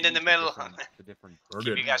gonna stand in the middle. We're Keep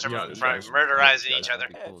good. you guys from Yeah, this guy's- murderizing each other.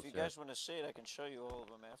 Yeah, if you guys want to see it, I can show you all of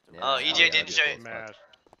them after. Oh, EJ didn't show you.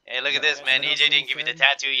 Hey, look at this, man. EJ didn't give you the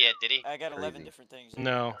tattoo yet, did he? I got 11 different things.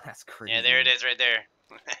 No. That's crazy. Yeah, there it is right there.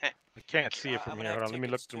 I can't see it from here. Hold on, let me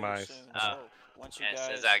look through my eyes. Once you Yeah, it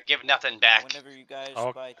guys, says, give nothing back. Whenever you guys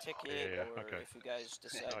Oh, buy a ticket, yeah, or okay. if you guys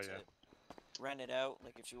decide Oh, yeah. to rent it out,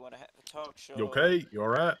 like if you want to have a talk show. You okay? You all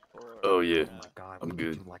right? Oh yeah, God, I'm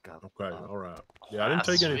good. Okay, all right. Yeah, I didn't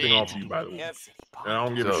take anything off you, by the way. Yep. And I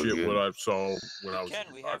don't give a So shit good. what I saw when I was. Ken,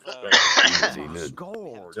 we have,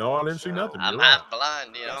 No, I didn't see nothing. I'm You're right. half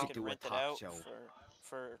blind, you You guys know. can rent it out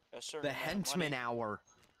for a certain The amount of henchman money. hour.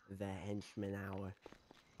 The henchman hour.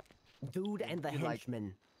 Dude and the Be like-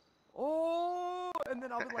 henchman. Oh, and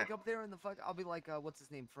then I'll be like up there in the fuck. I'll be like, what's his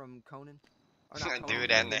name from Conan? Or not Conan,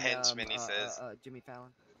 Dude and the fucking, henchman, he says. Jimmy Fallon.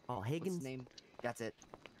 Oh, What's his Higgins. name? That's it.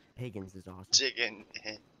 Higgins is awesome. Chicken.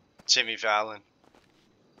 Jimmy Fallon.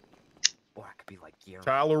 Or I could be like Guillermo.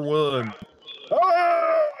 Tyler won.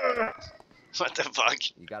 Ah! What the fuck?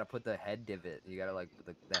 You gotta put the head divot. You gotta like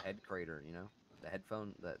the head crater. You know, the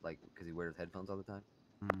headphone that like because he wears headphones all the time.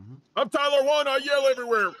 Mm-hmm. I'm Tyler One. I yell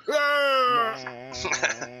everywhere. Ah!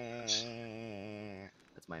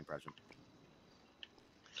 That's my impression.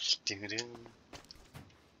 Doo-doo.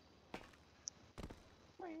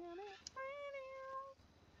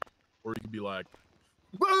 Or you could be like.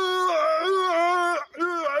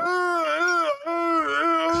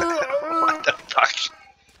 What the fuck? Sounds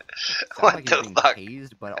What like the he's being fuck?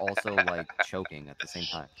 tased, but also like choking at the same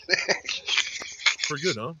time. Pretty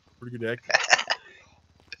good, huh? Pretty good acting.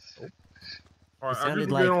 Oh. All right, It I'm sounded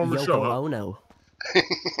gonna like get on the show. Yoko Huh? Ono.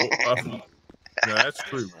 Oh, yeah, that's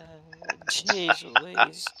true. Jeez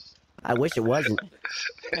Louise. I wish it wasn't.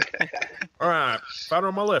 All right, fighter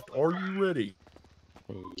on my left. Are you ready?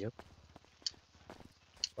 Yep.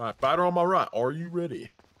 All right, fighter on my right. Are you ready?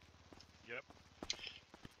 Yep.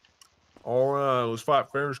 All right, let's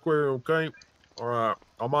fight fair and square, okay? All right,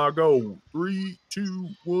 on my go. 3, 2,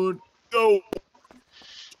 1, go.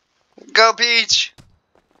 Go, Peach.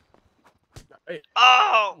 Hey.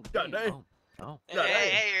 Oh. God damn. Oh. Hey,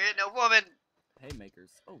 hey, you're hitting a woman. Haymakers.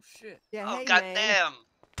 Oh shit. Yeah, Oh, hey, goddamn. man.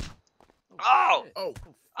 Oh. Shit. Oh.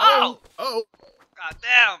 Oh. Oh.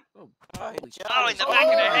 Goddamn. Oh, Alright, holy shit. Oh, in the Oh, back of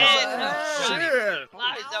the oh, head. shit.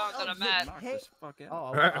 Johnny zones on a mat. Knock this fuck out.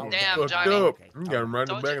 Oh, Damn, Fucked Johnny. up. You got him right in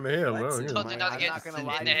the Told back you. of the head. What? Well, yeah. Told you not to I'm get not gonna hit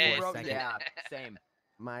lie in to the you, head. bro. Yeah, same.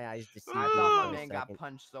 My eyes deceived I me thought for my a man got second.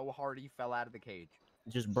 punched so hard he fell out of the cage.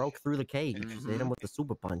 Just broke through the cage. Just hit him with the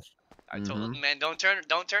super punch. I told him, man, don't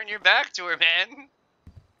turn your back to her, man.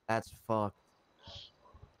 That's fucked.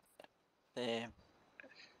 Damn.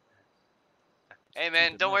 Hey,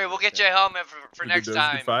 man, don't worry, we'll get you a helmet for next It's a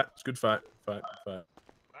time. good fight. It's a good fight.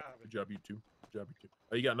 Good job, you two. Good job, you two.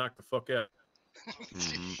 Oh, you got knocked the fuck out.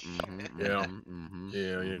 Yeah.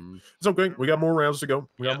 It's okay. We got more rounds to go.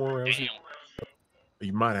 We got more rounds.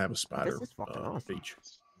 You might have a spider. This is fucking awesome. Peach.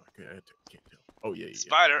 Okay, I can't tell. Oh yeah.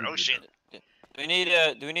 Spider. You're Oh good shit.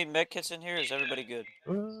 Do we need med kits in here? Is everybody good?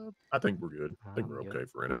 now. I think we're good. I think we're okay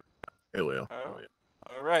for it. Hell yeah. Alright. Oh,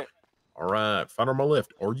 yeah. All right. All right. Fighter on my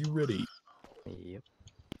left. Are you ready? Yep.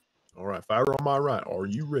 All right. Fighter on my right. Are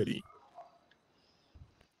you ready?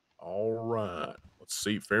 All right. Let's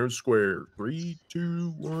see. Fair and square. 3,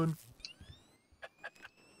 2, 1.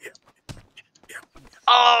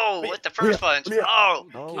 Oh, with the first punch. yeah. Oh.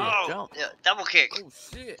 Oh, Oh. Yeah, double kick. Oh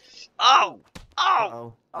shit. Oh.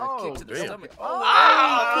 Oh. uh-oh. That kick to the damn. stomach.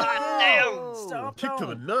 Oh, damn. Stop Kick to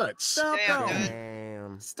the nuts. Stop Damn, on. dude.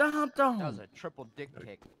 Damn. Stop That was on. a triple dick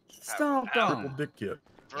kick. Stop Triple on. dick kick.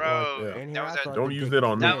 Bro, Yeah. And that here was I a thought Don't the use dick it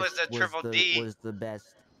on me. That was the was triple D. Was the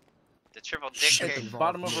best. the triple dick Shit. At kick. the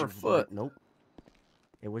bottom of her move, but foot. Nope.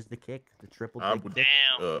 It was the kick, the triple I dick would kick.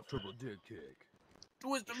 Damn. Triple dick kick.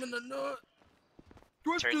 Twist him in the nut.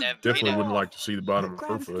 Turn that Definitely peanut. wouldn't like to see the bottom of her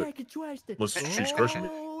Grab his foot. dick and twist it. Unless she's crushing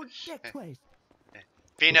it. Oh, dick twist.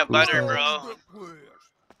 Peanut Who's butter, doing bro.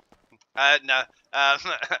 No.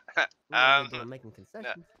 We're making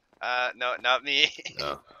concessions. No, not me.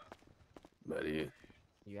 No. Out of here.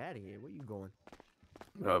 You out of here? Where you going?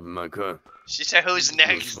 Hop in my car. She said, "Who's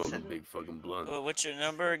next?" Smoke a big fucking blunt. What's your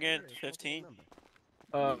number again? 15.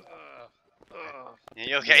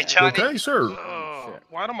 You okay, You Johnny? okay, sir? Shit.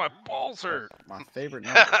 Why do my balls hurt? My favorite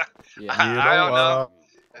number. Yeah. I don't know.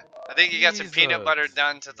 I think you got some peanut Jesus. butter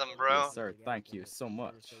done to them, bro. Yes, sir. Thank you so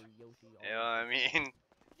much. You know what I mean?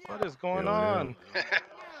 What is going Hell yeah. on?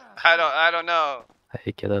 I don't know.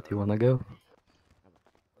 Hey, kiddo, do you wanna go?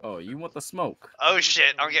 Oh, you want the smoke? Oh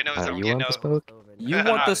shit! I'm getting no. I'm You getting want no. the smoke? You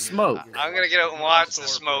want the smoke? I'm gonna get out and watch the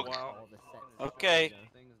smoke. Okay.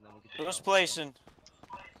 Who's placing?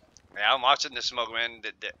 Yeah, I'm watching the smoke, man.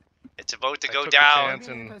 It's about to I go took a down. chance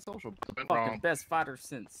and went Fucking wrong. best fighter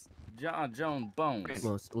since John Jones Bones.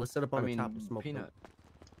 Let's set up on the top of smoke. peanut.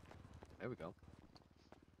 There we go.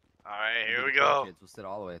 All right, here we The cool go. Kids will sit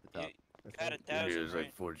all the way at the top. Got a Here's thousand, like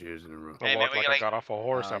right? 4 cheers in a row. I Hey, man, walked we like like- I got off a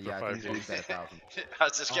horse after Yeah, I 5 think we days. said 1,000. I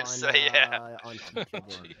was just gonna say, yeah. On teachable.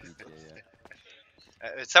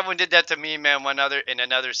 Someone did that to me, man. In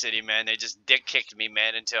another city, man. They just dick kicked me,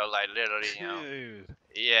 man, until like literally, you know. Dude,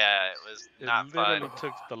 Yeah, it was it not literally fun.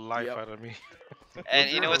 took the life Yep. out of me. And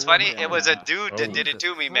you know what's funny? It was a dude that Oh. did it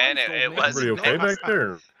to me, man. It Everybody was okay back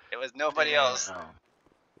there? it was nobody else. Oh.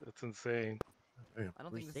 That's insane. I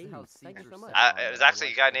don't think this is how Thank you Caesar so much. set It was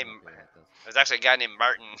actually a guy named. It was actually a guy named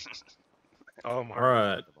Martin. Oh my. All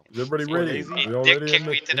right. Is everybody So ready? lazy. He We all dick ready kicked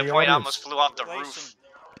in me to in the the point I audience? almost flew off the Placing, roof.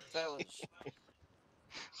 fellas.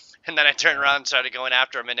 And then I turned around and started going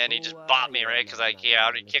after him, and then he just bopped me, right? Because like he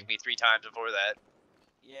already kicked me 3 times before that.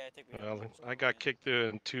 Yeah, I think we. Well, I got kicked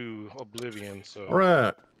into oblivion, so. All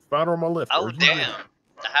right. Fighter on my left. Oh Are you damn! ready?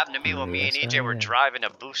 That happened to me when me and Yes, EJ were I am. driving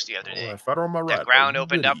a boost the other All day. right. Fighter on my right. The Are ground you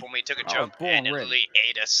opened ready? up when we took a I was jump, born and it ready. literally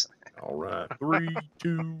ate us. All right. 3,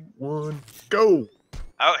 2, 1, go.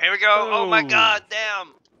 Oh, here we go! Oh my Oh. God!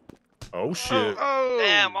 Damn! Oh shit. Oh.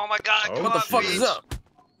 Damn! Oh my God! Oh, Come What the on, fuck Peach. is up?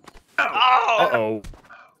 Oh! Uh-oh.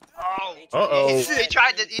 Oh! Uh-oh. He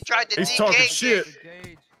tried to He's DK. talking shit.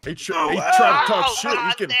 He tried to Oh, talk shit.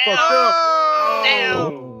 He's getting damn. fucked up. Damn.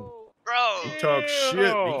 Oh. Bro! He talked shit.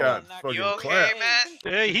 He got fucking You okay, clapped.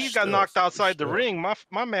 man? Hey, he got Stuff, knocked outside the stuff. ring.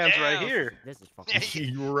 My man's right Damn. here. This is fucking.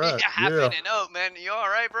 You were right. Yeah, half Yeah. in and out, man. You all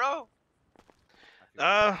right, bro?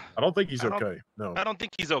 Uh, I don't think he's I don't- okay. No. I don't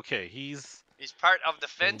think he's okay. He's He's part of the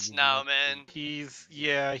fence you now, like- man. he's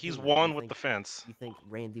You one with think- the fence. You think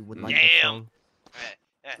Randy would like that Damn. song?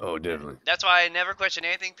 Oh, definitely. That's why I never question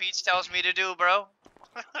anything Peach tells me to do, bro.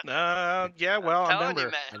 Yeah, well, I telling you,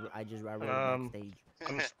 remember. man. I just I rode Um,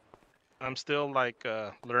 backstage. I'm still like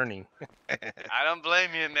learning, I don't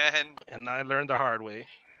blame you, man. and I learned the hard way.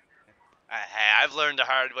 I've learned the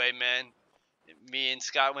hard way, man. Me and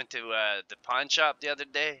Scott went to the pawn shop the other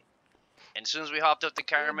day, and as soon as we hopped up the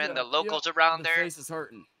car, man, the locals around The there face is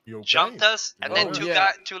hurting. You okay? jumped us, and then Oh, two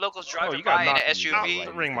yeah. two locals driving you got by in an knocked SUV. out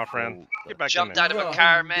the ring, my friend. Get back Jumped in out there. of a Ugh.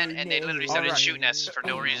 car, man, and they literally started Alright. shooting us for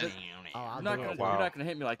no reason. You're not gonna, wow. you're not gonna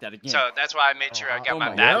hit me like that again. So that's why I made sure I got Oh my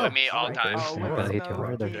my bag God. with me all Okay. times. I'm gonna hit you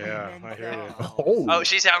harder. Yeah, I hear you. Oh,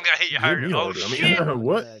 she said I'm gonna hit you Hit harder. me Oh harder. shit! I mean,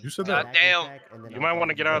 what? You said that? God damn. You might want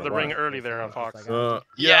to get out of the ring Alright. early there, Fox.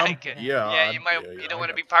 Yeah, Yeah, you might. You don't want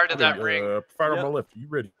to be part of that ring. Fight on Yep. my left. You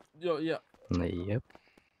ready? Yeah. Yep.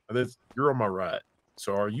 You're on my right.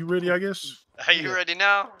 So are you ready? I guess. Are you ready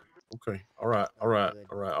now? Okay. All right.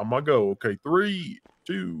 On my go. Okay. 3,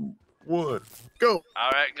 2, 1, go.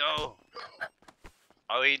 All right, go.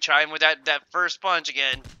 Oh, he trying with that first punch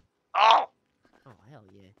again. Oh, Oh hell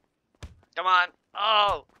yeah. come on.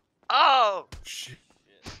 Oh, Shit.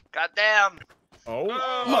 goddamn. Oh.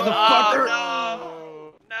 Motherfucker.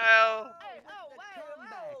 Oh, no.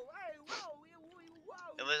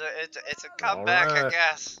 It's a comeback, I Alright.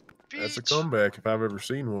 guess. That's a Peach. comeback if I've ever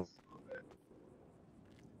seen one.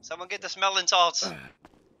 Someone get the smelling salts.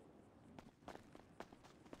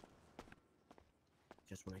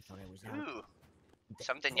 Just when I thought I was out. Ooh,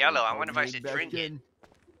 something yellow. I wonder if I should drink it.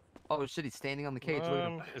 Oh shit, he's standing on the cage. Look at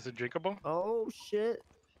him. Is it drinkable? Oh shit.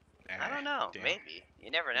 I don't know. Damn. Maybe.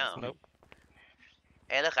 You never know. Nope.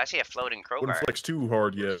 Hey, look, I see a floating Wouldn't crowbar. flex too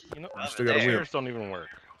hard yet. You know, Over still gotta there. win. chairs don't even work.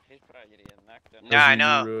 He's probably gonna get knocked out. No, I How's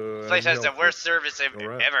know. your, This place how's has your the worst service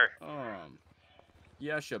Alright. ever.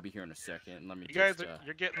 Yeah, I should be here in a second. Let me You guys, just.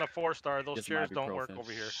 you're getting a 4-star. Those get some chairs don't work ibuprofen.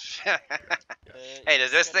 over here. Hey,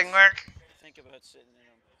 does this thing work? Think about sitting in them.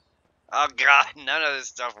 Oh god, none of this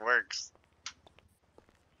stuff works.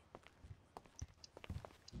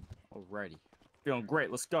 Alrighty. Feeling great.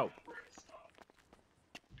 Let's go.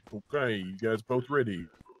 Okay, you guys both ready?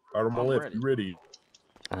 Out on my I'm left, ready. you ready?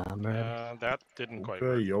 I'm ready. That didn't quite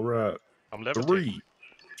work. Okay, all right. I'm levitating. 3,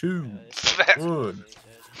 2, Oh, 1.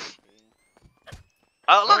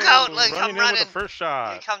 look out! Look, running come in running. with the first He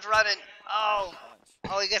shot. comes running. Oh,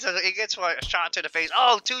 he gets a shot to the face.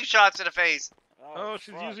 Oh, 2 shots to the face. Oh,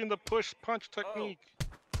 she's using the push punch technique.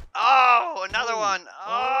 Oh, another one.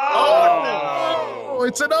 Oh, Oh,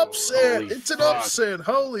 it's an upset. Holy It's an fuck. upset.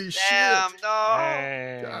 Holy damn, shit. no.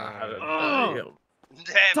 Dang. God, Oh. damn.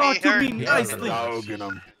 Damn, Talk he to hurt. me Got a nicely. dog in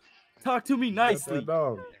him. Talk to me Got nicely. that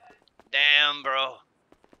dog. Damn, bro.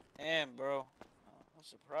 Damn, bro. I'm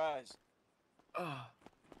surprised. Ah.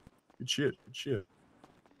 Good shit. Good shit.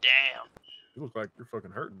 Damn. You look like you're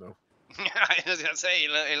fucking hurting though. I was gonna say, he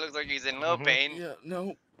looks like he's in low Mhm. pain. Yeah,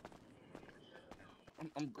 no.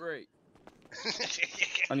 I'm great.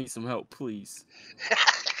 I need some help, please.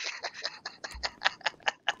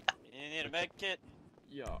 You need a med kit?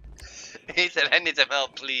 Yeah. He said, I need some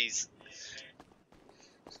help, please.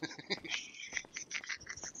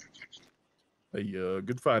 Hey,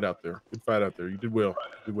 good fight out there. Good fight out there. You did well.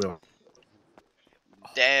 You did well.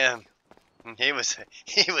 Damn. He was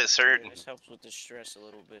hurting. This helps with the stress a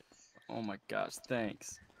little bit. Oh my gosh,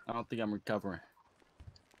 thanks. I don't think I'm recovering.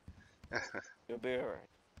 You'll be alright.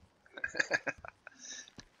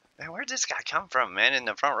 Man, where'd this guy come from, man, in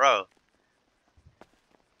the front row?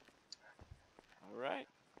 Alright.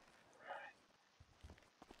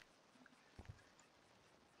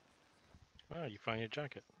 Oh, you found your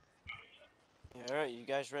jacket. Alright, you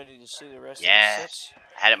guys ready to see the rest Yeah. of the sets?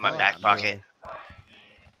 I had it in my Oh, back pocket.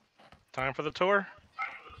 Time for the tour.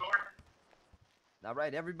 All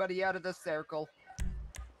right, everybody out of the circle.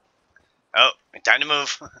 Oh, time to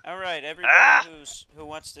move. Alright, everybody Ah! who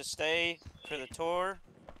wants to stay for the tour,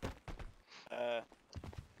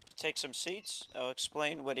 take some seats. I'll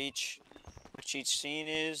explain what each scene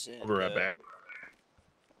is. And, I'll be right back.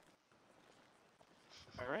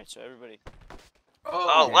 Alright, so everybody.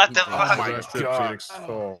 Oh, what the Oh fuck? my Last trip, God. Phoenix.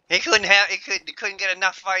 Oh. He couldn't get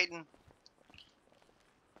enough fighting.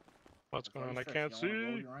 What's going on? I can't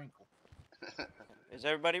see. Is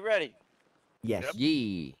everybody ready? Yes. Yep.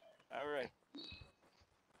 Yee. Alright.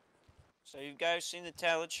 So you guys seen the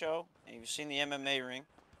talent show, and you've seen the MMA ring.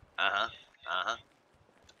 Uh-huh. Uh-huh.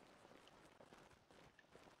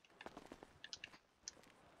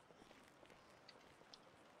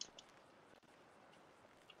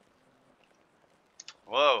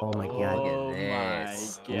 Whoa. Oh my Look god. at Oh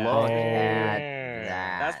this. my Look God. at Damn.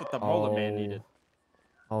 that. That's what the mullet man Oh. needed.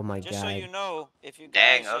 Oh my Just god. so you know, if you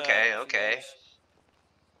Dang, guys, okay, if you okay. guys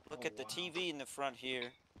look at the TV in the front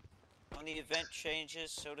here, When the event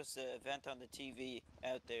changes, so does the event on the TV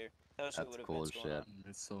out there. Tells you That's what cool event's as going shit. on.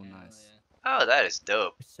 That's so nice. Oh, that is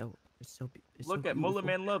dope. It's so Look at Mullah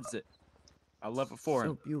Man loves it. I love it for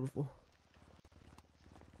him. So beautiful.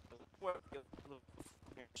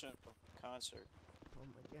 Concert. Oh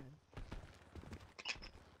my god.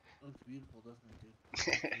 Looks beautiful, doesn't it, dude?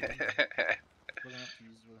 We're gonna have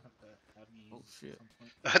to have you use Oh, shit. at some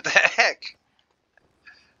point. What the heck?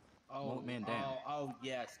 Oh, Mullet Man down. oh,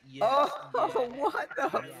 yes, yes. Oh, yes. what the I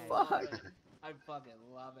love fuck? it. I fucking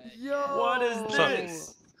love it. Yo. What is So-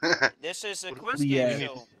 this? This is a quiz Yeah. game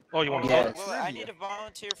show. Oh, you want to Yeah. vote? Well, I need a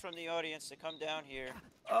volunteer from the audience to come down here.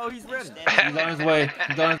 Oh, he's ready. He's on his way.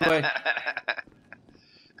 He's on his way.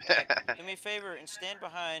 Do me a favor and stand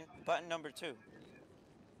behind button number 2.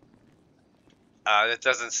 That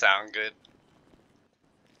doesn't sound good.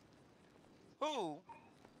 Who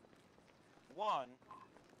won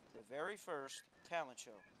the very first talent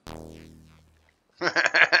show? You.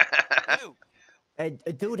 A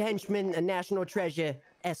dude henchman, a national treasure,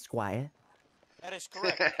 Esquire. That is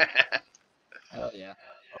correct. Hell yeah.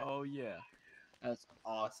 Oh, yeah. That's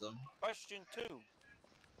awesome. Question 2.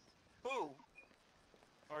 Who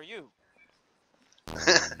are you?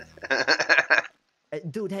 A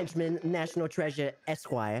dude henchman, national treasure,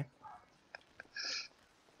 Esquire.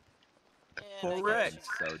 And Correct.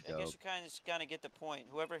 So I dope. guess you kind of get the point.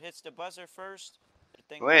 Whoever hits the buzzer first, the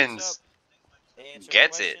thing Wins. goes up, they answer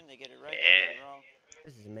Gets the it. question, they get it right, they get it wrong.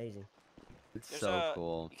 This is amazing. It's There's so a-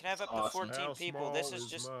 cool. You can have up to Awesome. 14 How people. This small is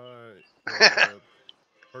just my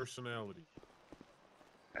personality.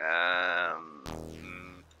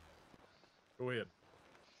 Go ahead.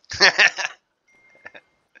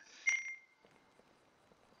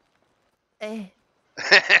 Eh.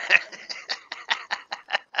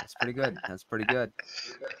 That's pretty good. That's pretty good.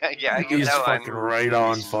 Yeah, I get that one. right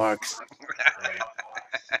on, Fox.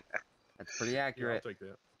 That's pretty Yeah, I'll accurate. take that.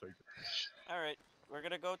 I'll take that. all right. We're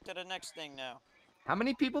gonna go to the next thing now. How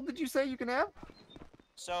many people did you say you can have?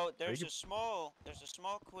 So there's Take a small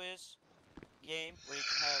quiz game where you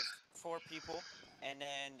can have 4 people, and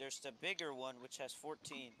then there's the bigger one which has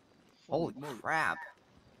 14. Holy crap.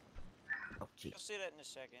 Oh, gee. You'll see that in a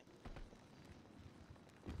second.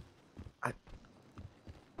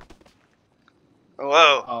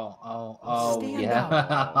 Whoa. Oh, Stand yeah.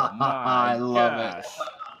 up. Oh, my I love gosh.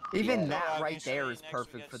 it. Even Yeah. that So right obviously, there is next we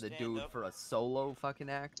perfect got for the stand dude up. for a solo fucking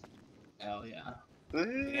act. Hell yeah.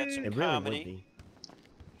 We got some It really would comedy, be.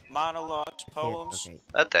 monologues, Yeah, poems. okay.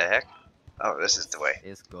 What the heck? Oh, this is the way.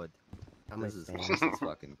 It's good. I'm This a is, fan. this is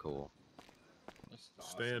fucking cool. This is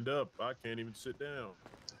awesome. Stand up. I can't even sit down.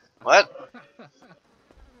 What?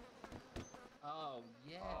 Oh,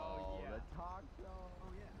 yeah. Oh, the talk show.